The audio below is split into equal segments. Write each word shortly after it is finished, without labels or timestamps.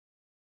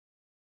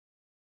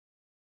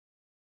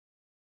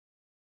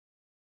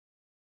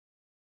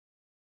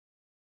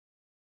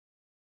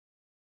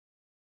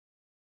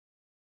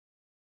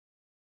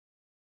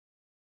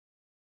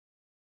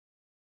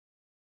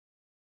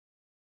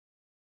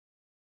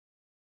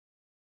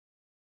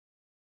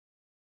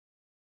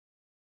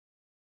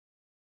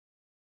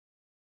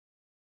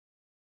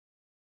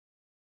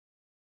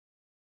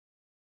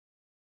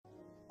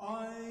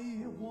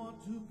I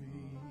want to be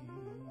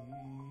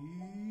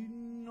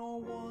no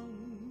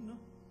one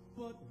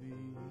but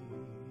me.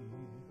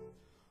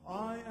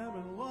 I am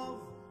in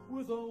love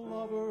with a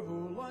lover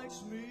who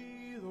likes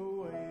me the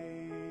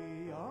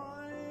way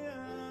I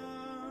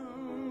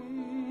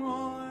am.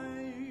 I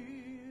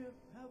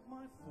have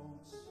my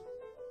faults.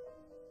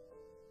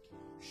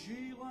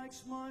 She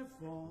likes my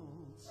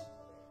faults.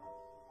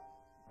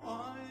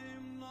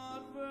 I'm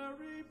not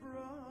very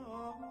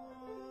bright.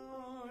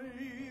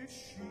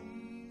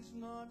 She's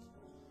not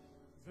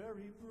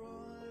very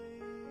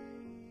bright.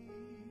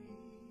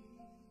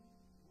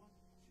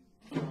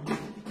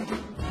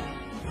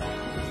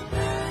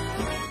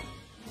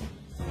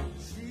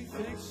 She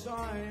thinks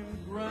I'm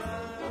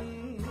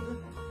grand.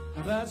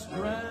 That's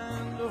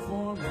grand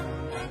for me.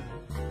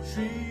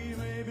 She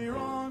may be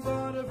wrong,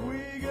 but if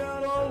we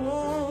get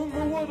along,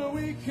 what do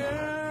we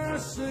care?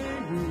 Say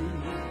we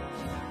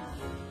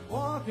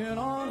walking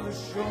on the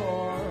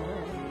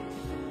shore,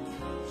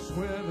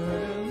 swimming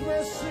in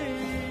the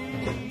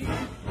sea.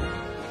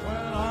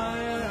 When I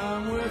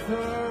am with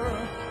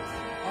her,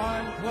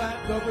 I'm glad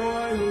the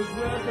boy who's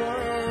with her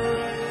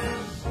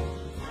is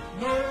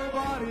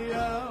nobody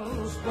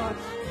else but,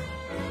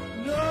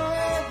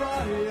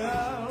 nobody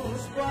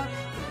else but,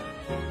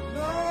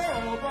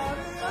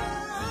 nobody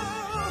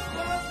else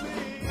but me.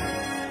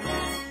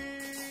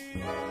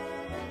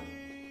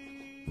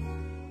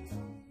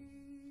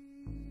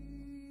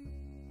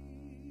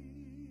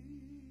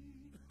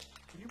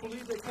 Can you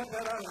believe they cut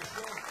that out of the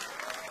show?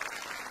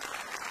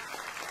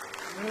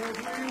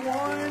 Every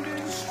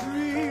winding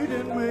street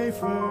in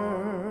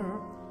Mayfair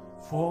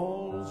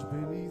falls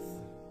beneath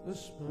the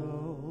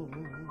spell.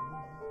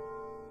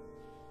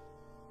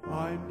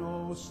 I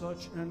know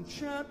such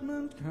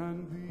enchantment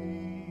can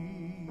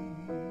be,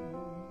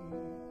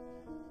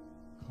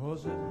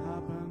 'cause it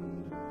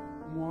happened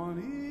one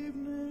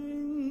evening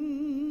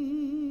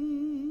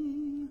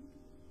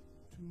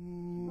to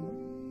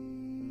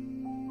me.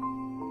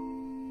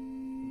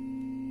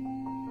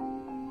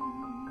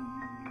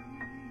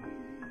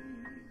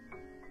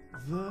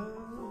 That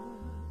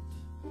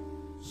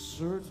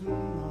certain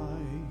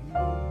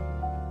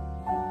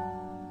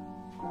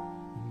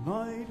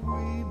night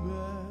we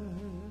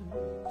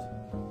met,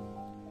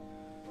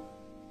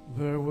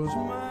 there was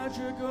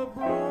magic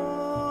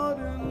abroad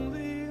in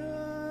the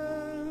air.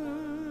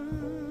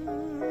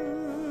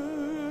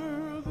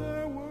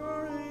 There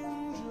were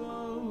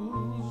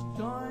angels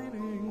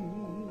dining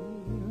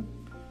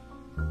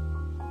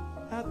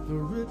at the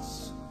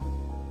Ritz,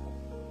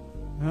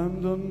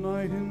 and a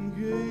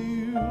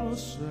nightingale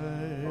sang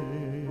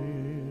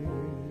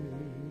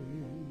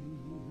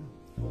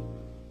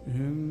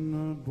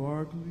in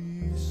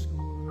Berkeley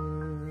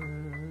Square.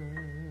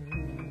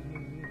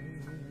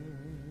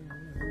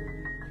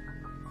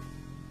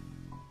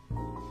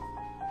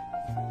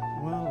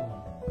 Well,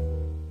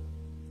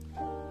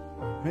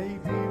 I may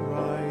be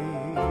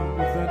right,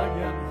 but then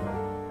again,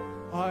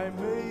 I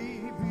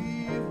may be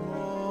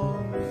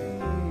wrong,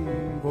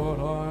 but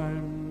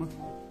I'm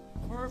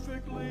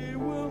perfectly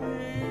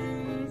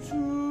willing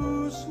to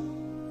swear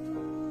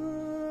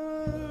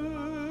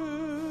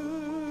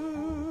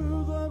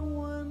that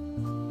when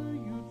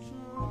you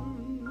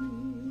turned,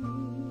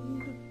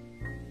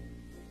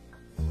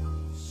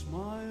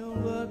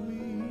 smiled at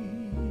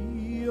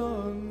me, a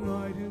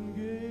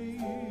nightingale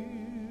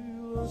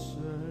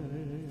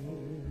sang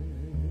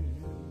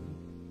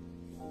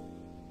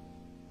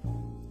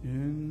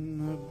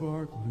in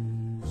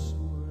Berkeley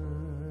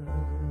Square.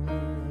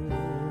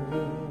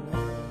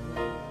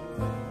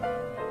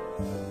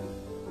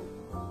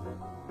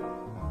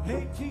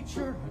 Hey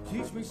teacher,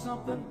 teach me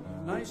something.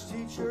 Nice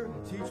teacher,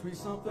 teach me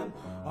something.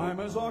 I'm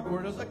as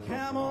awkward as a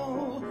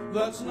camel.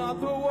 That's not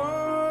the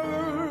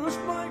worst.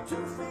 My 2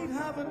 feet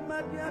haven't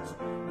met yet,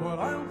 but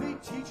I'll be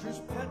teacher's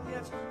pet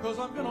yet, 'cause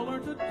I'm gonna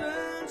learn to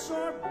dance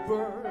or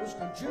burst.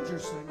 And Ginger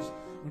sings,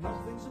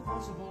 nothing's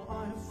impossible,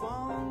 I have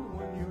found.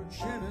 When your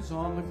chin is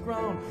on the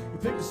ground, you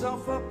pick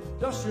yourself up,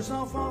 dust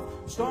yourself off,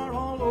 start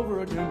all over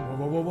again.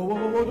 Whoa, whoa, whoa,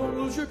 whoa, whoa, don't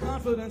lose your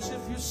confidence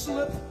if you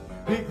slip.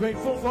 Be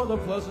grateful for the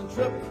pleasant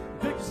trip.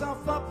 Pick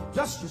yourself up,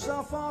 dust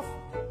yourself off,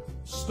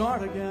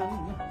 start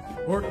again.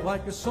 Work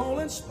like a soul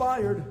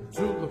inspired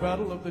till the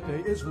battle of the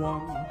day is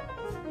won.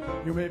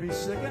 You may be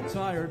sick and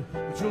tired,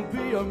 but you'll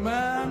be a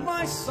man,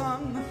 my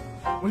son.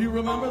 Will you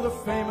remember the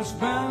famous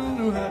men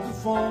who had to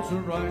fall to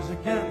rise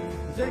again?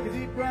 Take a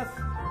deep breath,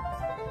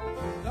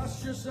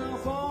 dust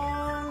yourself off.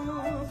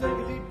 Take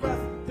a deep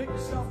breath, pick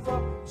yourself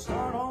up,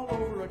 start all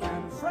over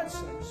again. Fred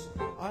sings,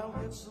 I'll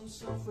get some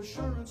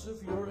self-assurance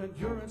if your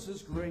endurance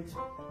is great.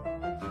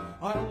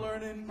 I'll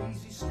learn in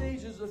easy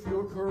stages if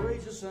you're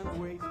courageous and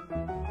wait.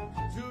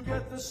 To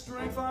get the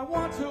strength I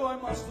want to, I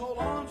must hold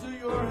on to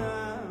your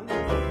hand.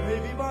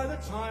 Maybe by the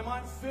time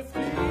I'm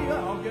 50,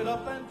 I'll get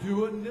up and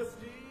do a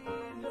nifty.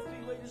 Nifty,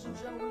 ladies and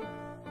gentlemen,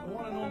 the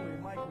one and only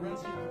Mike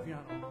Renzi on the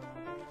piano.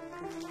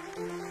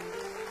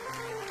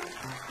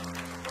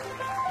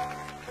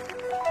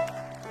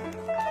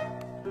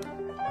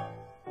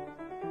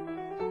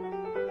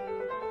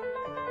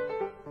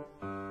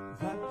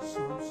 That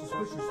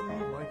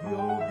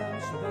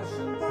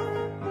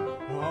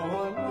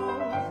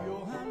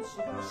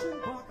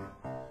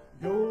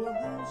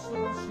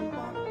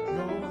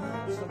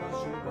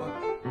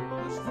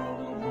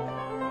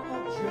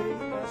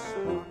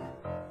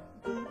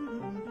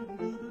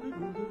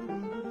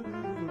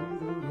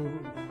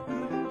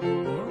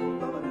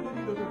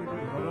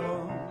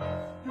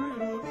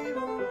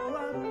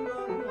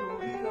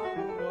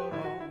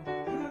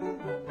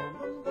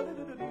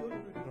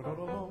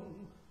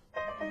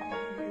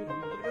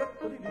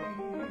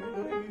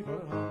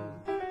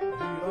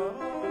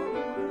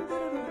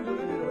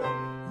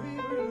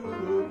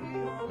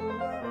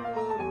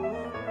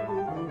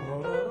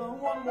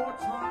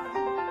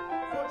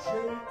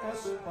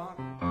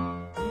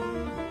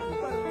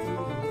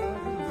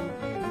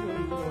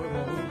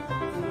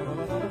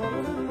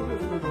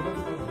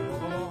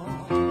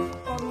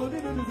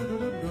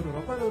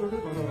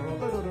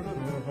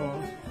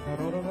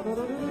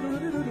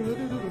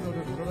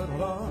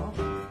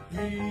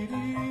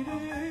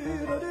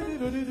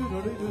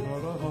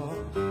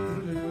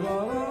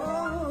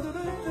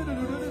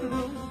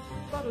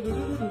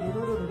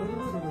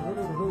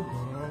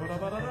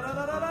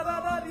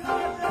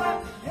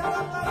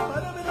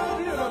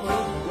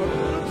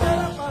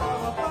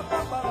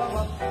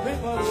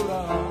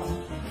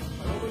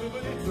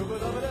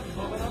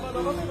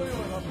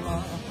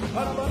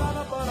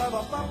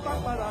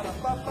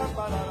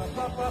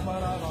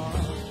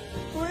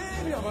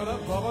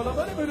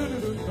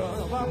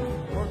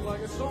Work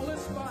like a soul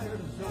inspired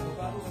until the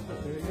battle of the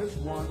day is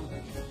won.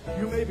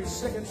 You may be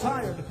sick and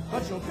tired,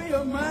 but you'll be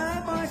a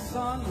man, my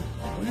son.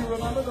 Will you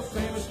remember the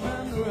famous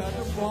man who had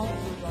to fall to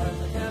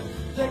rise again?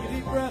 Take a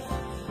deep breath.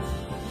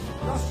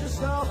 Dust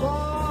yourself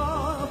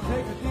off.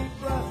 Take a deep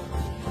breath.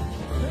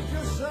 Pick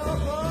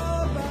yourself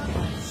up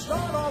and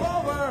start all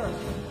over.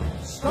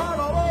 Start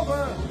all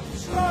over.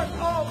 Start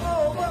all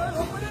over.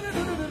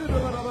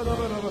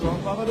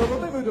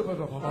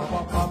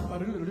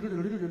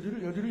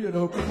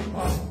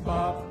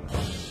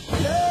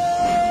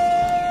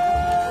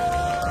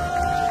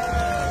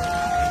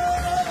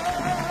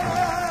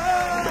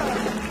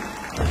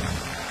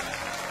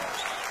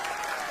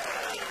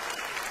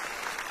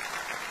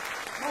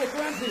 Mike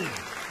Renzi,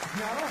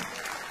 piano.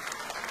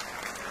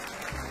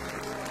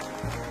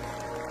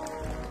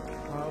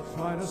 I'll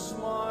try to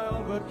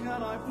smile, but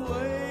can I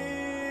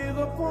play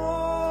the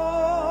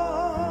part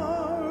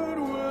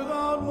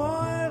without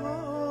my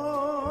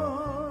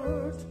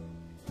heart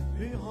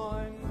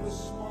behind the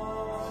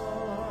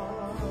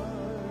smile?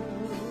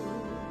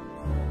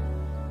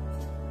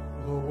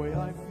 The way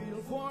I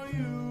feel for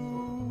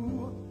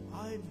you,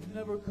 I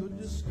never could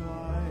disguise.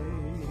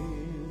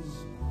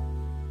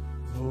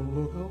 The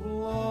look of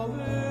love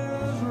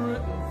is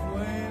written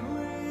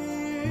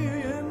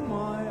plainly in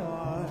my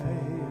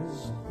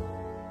eyes.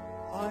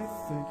 I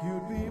think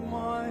you'd be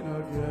mine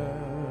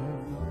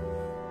again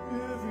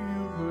if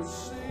you could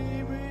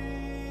see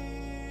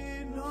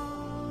me now.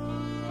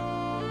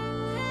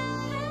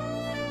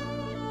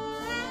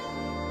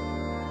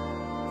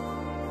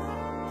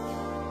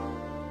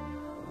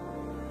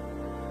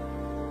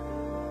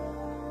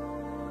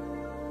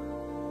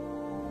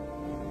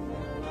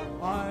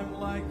 I'm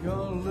like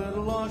a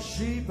little lost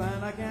sheep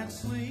and I can't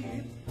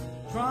sleep,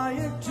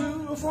 trying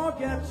to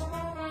forget.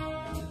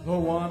 The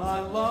one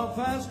I love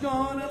has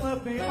gone and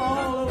left me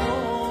all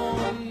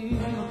alone.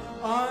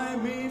 I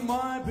mean,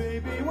 my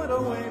baby went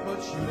away,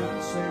 but she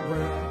didn't say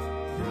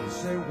where, didn't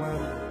say when,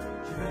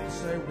 she didn't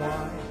say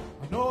why.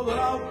 I know that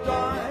I'll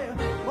die.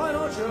 Why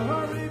don't you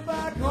hurry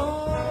back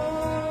home?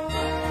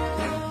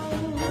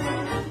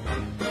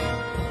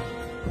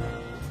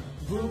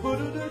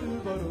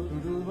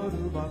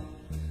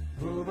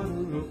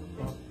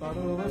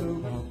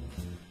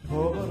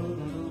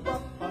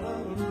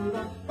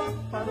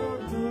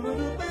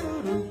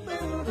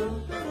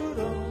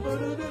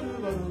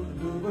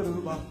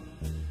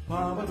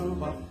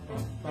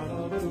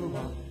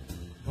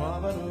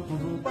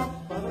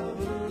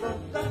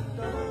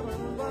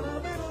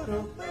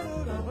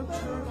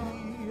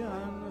 Turkey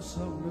and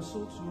some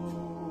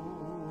mistletoe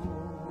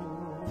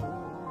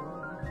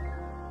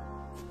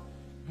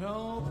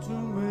help to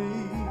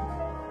make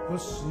the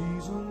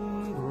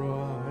season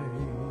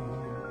bright.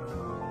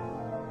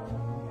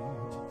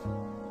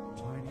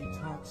 Tiny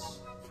tots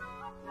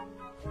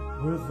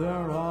with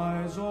their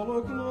eyes all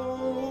aglow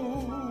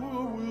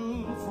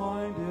will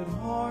find it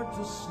hard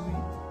to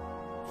sleep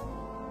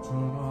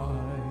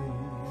tonight.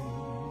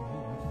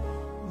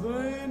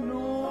 They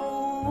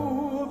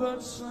know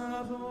that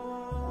Santa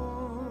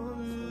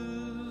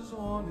is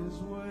on his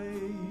way.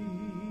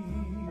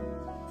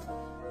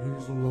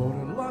 He's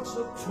loaded lots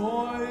of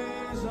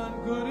toys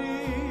and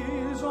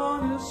goodies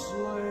on his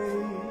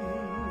sleigh.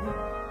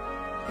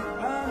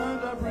 And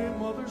every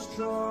mother's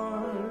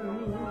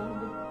child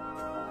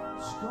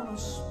is gonna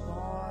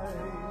spy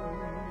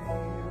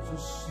to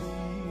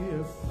see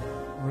if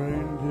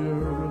reindeer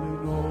really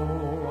know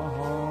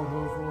how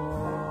to fly.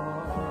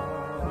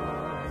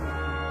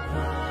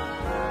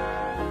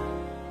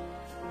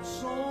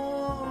 So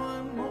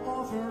I'm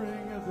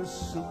offering this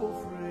simple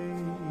phrase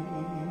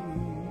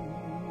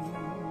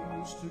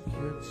to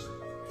kids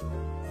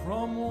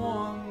from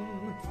 1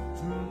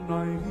 to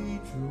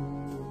 92.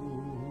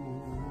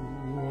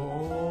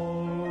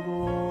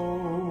 Although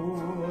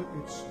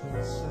it's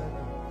been said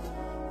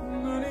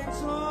many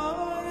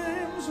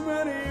times,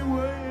 many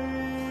ways,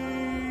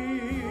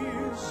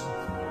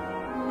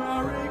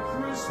 Merry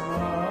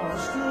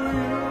Christmas to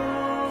you.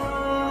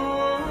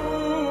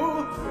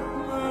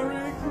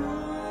 Merry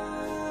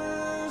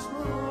Christmas to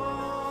you.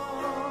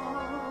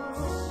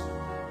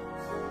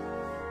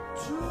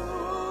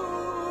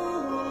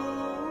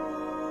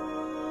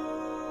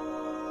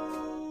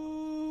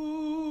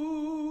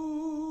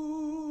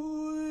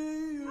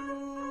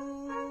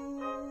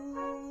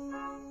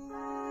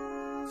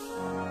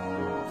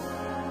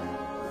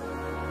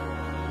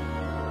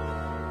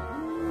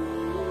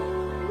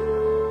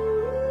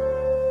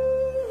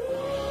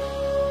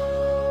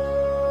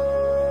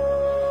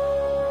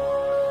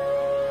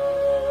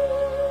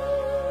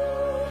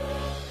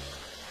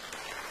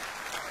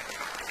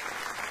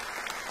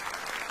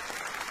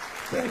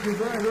 Thank you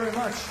very, very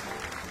much.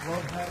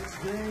 Love had its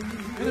day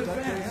in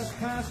advance has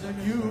passed and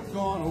you've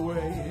gone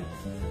away.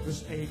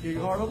 This aching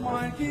heart of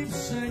mine keeps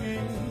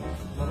singing.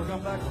 Never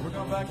come back, never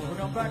come back, never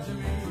come back to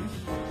me.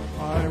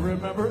 I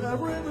remember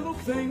every little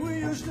thing we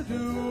used to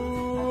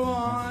do.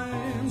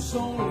 I'm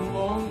so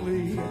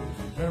lonely.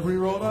 Every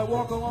every road I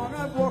walk along,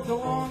 I've walked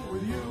along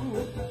with you.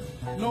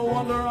 No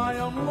wonder I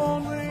am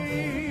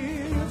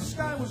lonely. The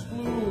sky was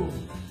blue,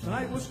 the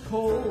night was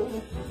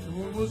cold, the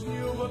moon was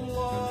new, but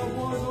love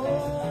was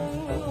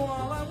old.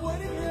 While I'm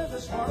waiting here,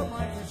 this heart of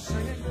mine keeps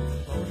singing,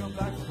 "Never come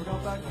back, never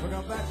come back, never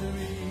come back to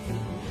me."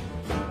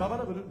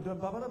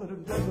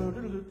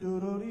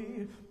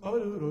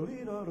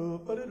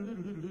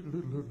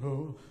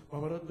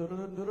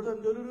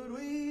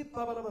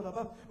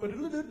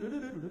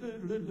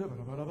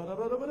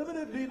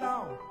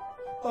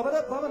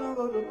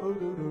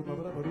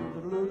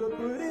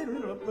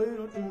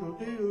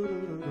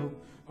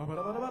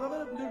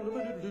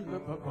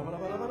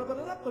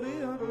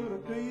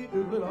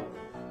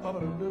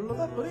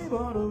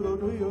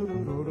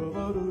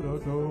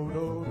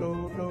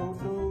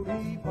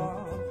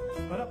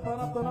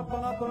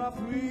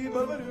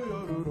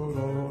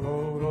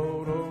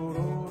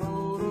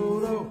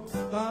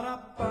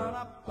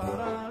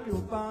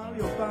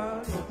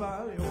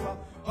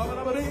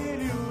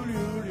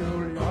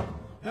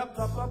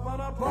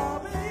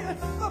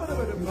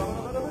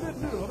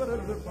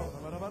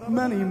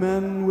 Many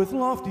men with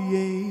lofty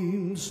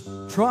aims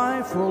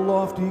try for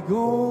lofty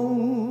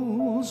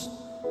goals.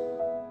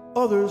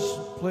 Others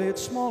play at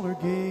smaller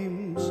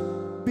games,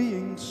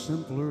 being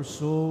simpler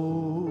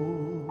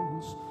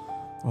souls.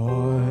 I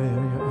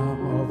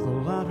am of the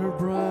latter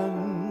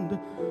brand.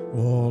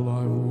 All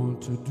I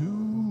want to do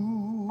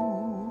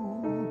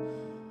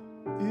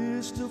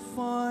is to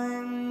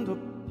find a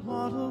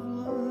plot of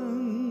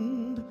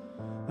land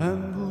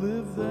and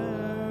live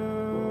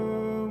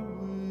there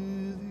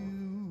with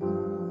you.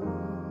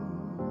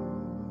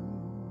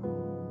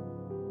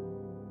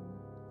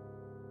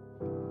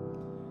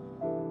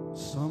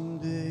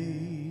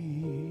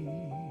 Someday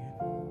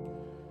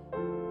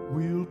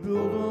we'll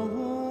build a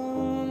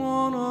home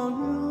on a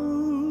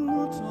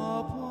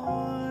hilltop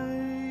high,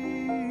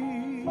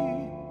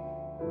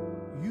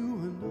 you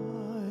and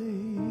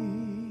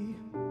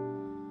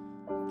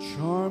I,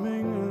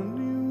 charming a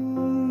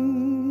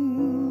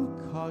new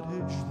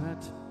cottage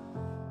that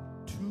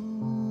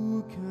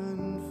two can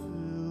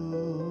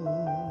fill,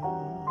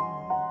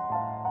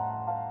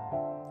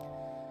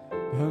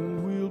 and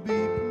we'll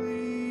be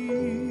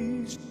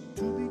pleased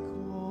to be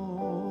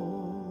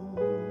called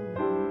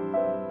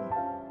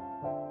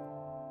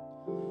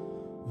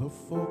the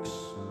folks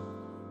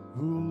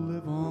who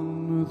live on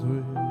the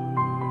hill.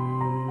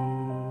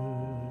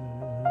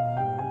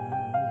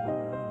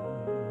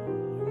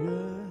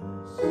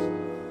 Yes,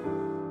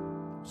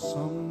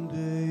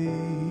 someday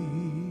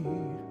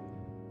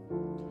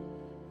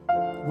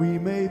we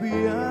may be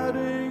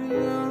adding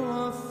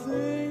a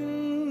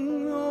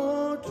thing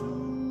or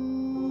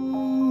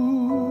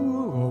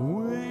two, a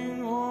wing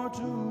or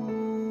two.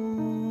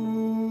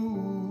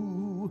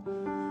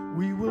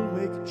 We will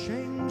make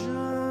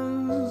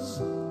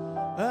changes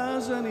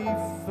as any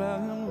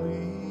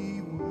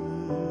family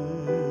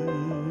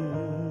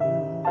will,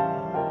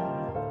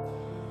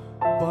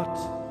 but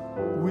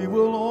we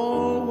will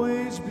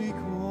always be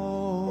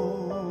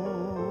called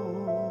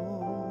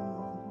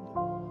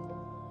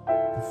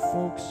the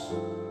folks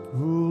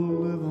who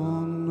live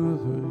on the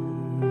hill.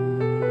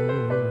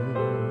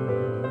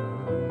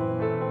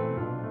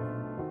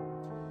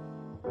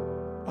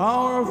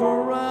 Our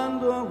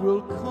veranda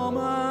will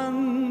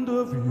command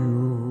a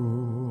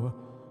view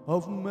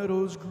of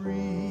meadows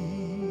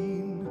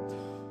green,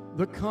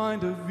 the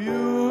kind of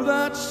view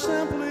that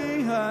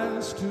simply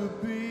has to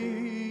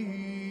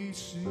be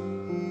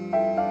seen.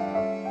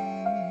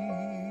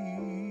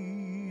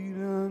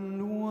 And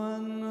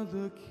when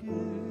the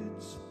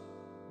kids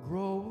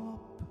grow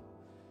up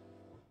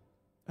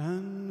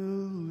and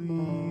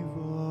leave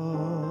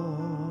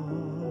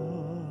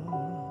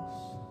us,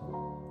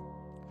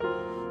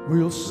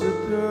 we'll sit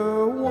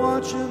there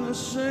watching the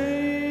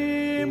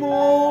same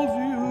old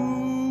view,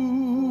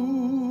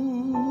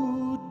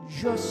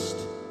 just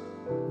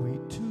we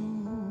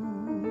two,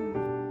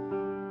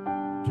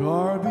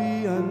 Darby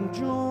and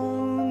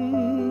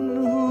Joan,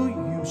 who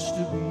used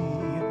to be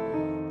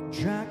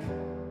Jack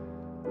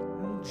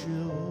and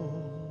Jill,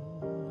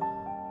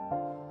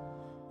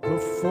 the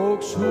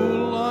folks who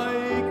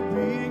like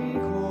being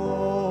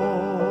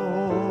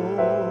called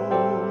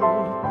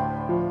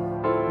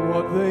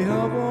what they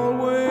have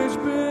always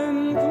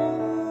been called.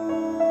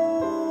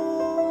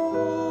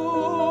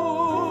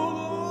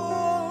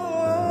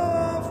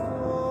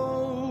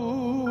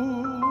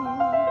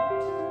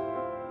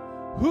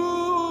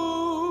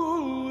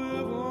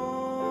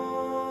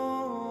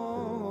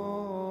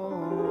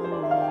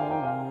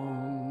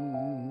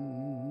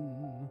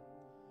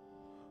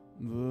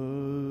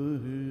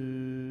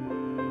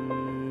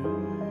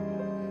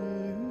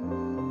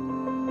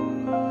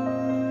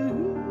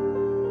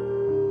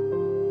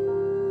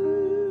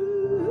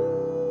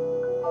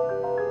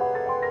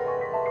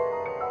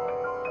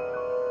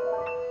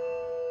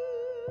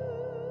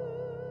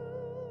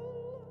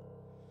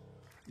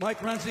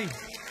 Mike Renzi,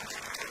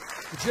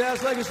 the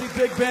Jazz Legacy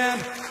Big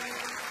Band.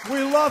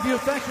 We love you.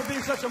 Thanks for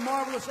being such a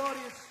marvelous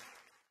audience.